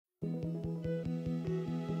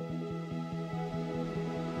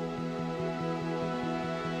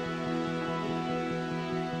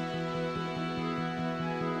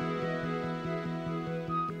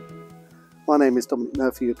My name is Dominic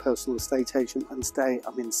Murphy, your personal estate agent, and today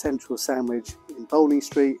I'm in central Sandwich in Bowling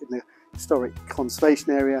Street in the historic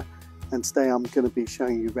conservation area, and today I'm going to be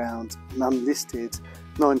showing you around an unlisted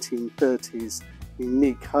 1930s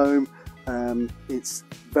unique home. It's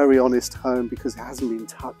a very honest home because it hasn't been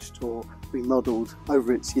touched or remodelled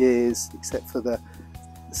over its years, except for the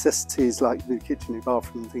necessities like new kitchen, new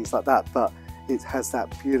bathroom and things like that, but it has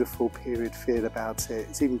that beautiful period feel about it.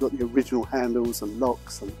 It's even got the original handles and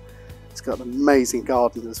locks, and it's got an amazing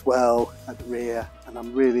garden as well at the rear, and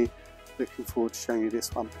I'm really looking forward to showing you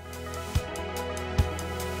this one.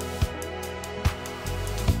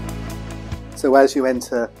 So as you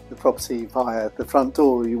enter the property via the front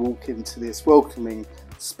door, you walk into this welcoming,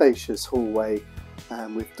 spacious hallway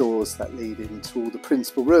with doors that lead into all the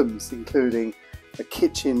principal rooms, including a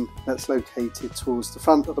kitchen that's located towards the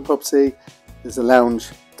front of the property. There's a lounge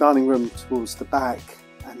dining room towards the back,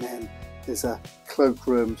 and then there's a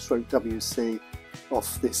cloakroom stroke WC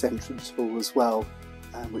off this entrance hall as well,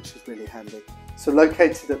 which is really handy. So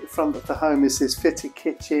located at the front of the home is this fitted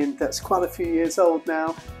kitchen that's quite a few years old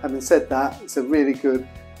now. Having said that, it's a really good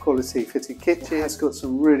quality fitted kitchen. It's got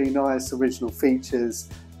some really nice original features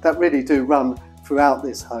that really do run throughout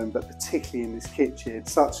this home, but particularly in this kitchen,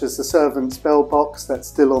 such as the servant's bell box that's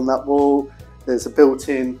still on that wall. There's a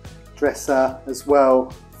built-in dresser as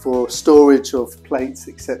well for storage of plates,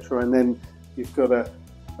 etc. And then you've got a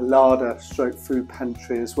larder stroke food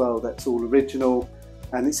pantry as well that's all original.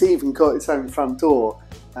 And it's even got its own front door.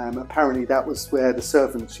 Apparently that was where the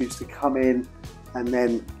servants used to come in, and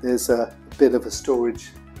then there's a bit of a storage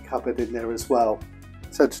cupboard in there as well.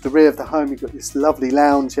 So to the rear of the home, you've got this lovely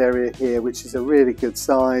lounge area here, which is a really good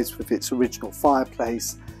size with its original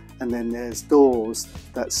fireplace. And then there's doors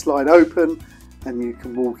that slide open and you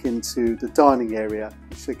can walk into the dining area,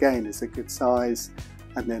 which again is a good size.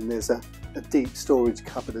 And then there's a deep storage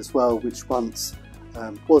cupboard as well, which once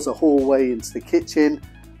was a hallway into the kitchen,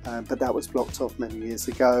 but that was blocked off many years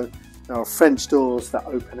ago. There are French doors that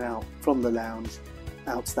open out from the lounge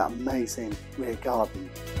out to that amazing rear garden.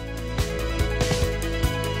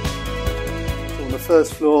 So on the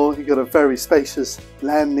first floor, you've got a very spacious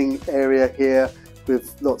landing area here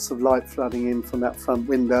with lots of light flooding in from that front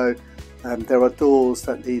window. There are doors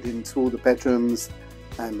that lead into all the bedrooms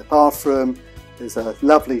and the bathroom. There's a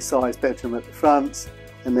lovely sized bedroom at the front,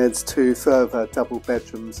 and there's two further double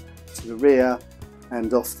bedrooms to the rear,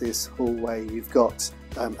 and off this hallway you've got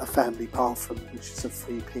a family bathroom, which is a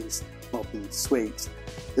three-piece modern suite.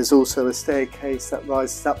 There's also a staircase that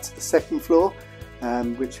rises up to the second floor,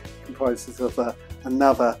 which comprises of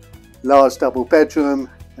another large double bedroom,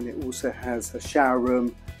 and it also has a shower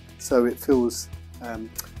room, so it feels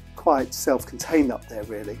quite self-contained up there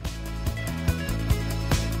really.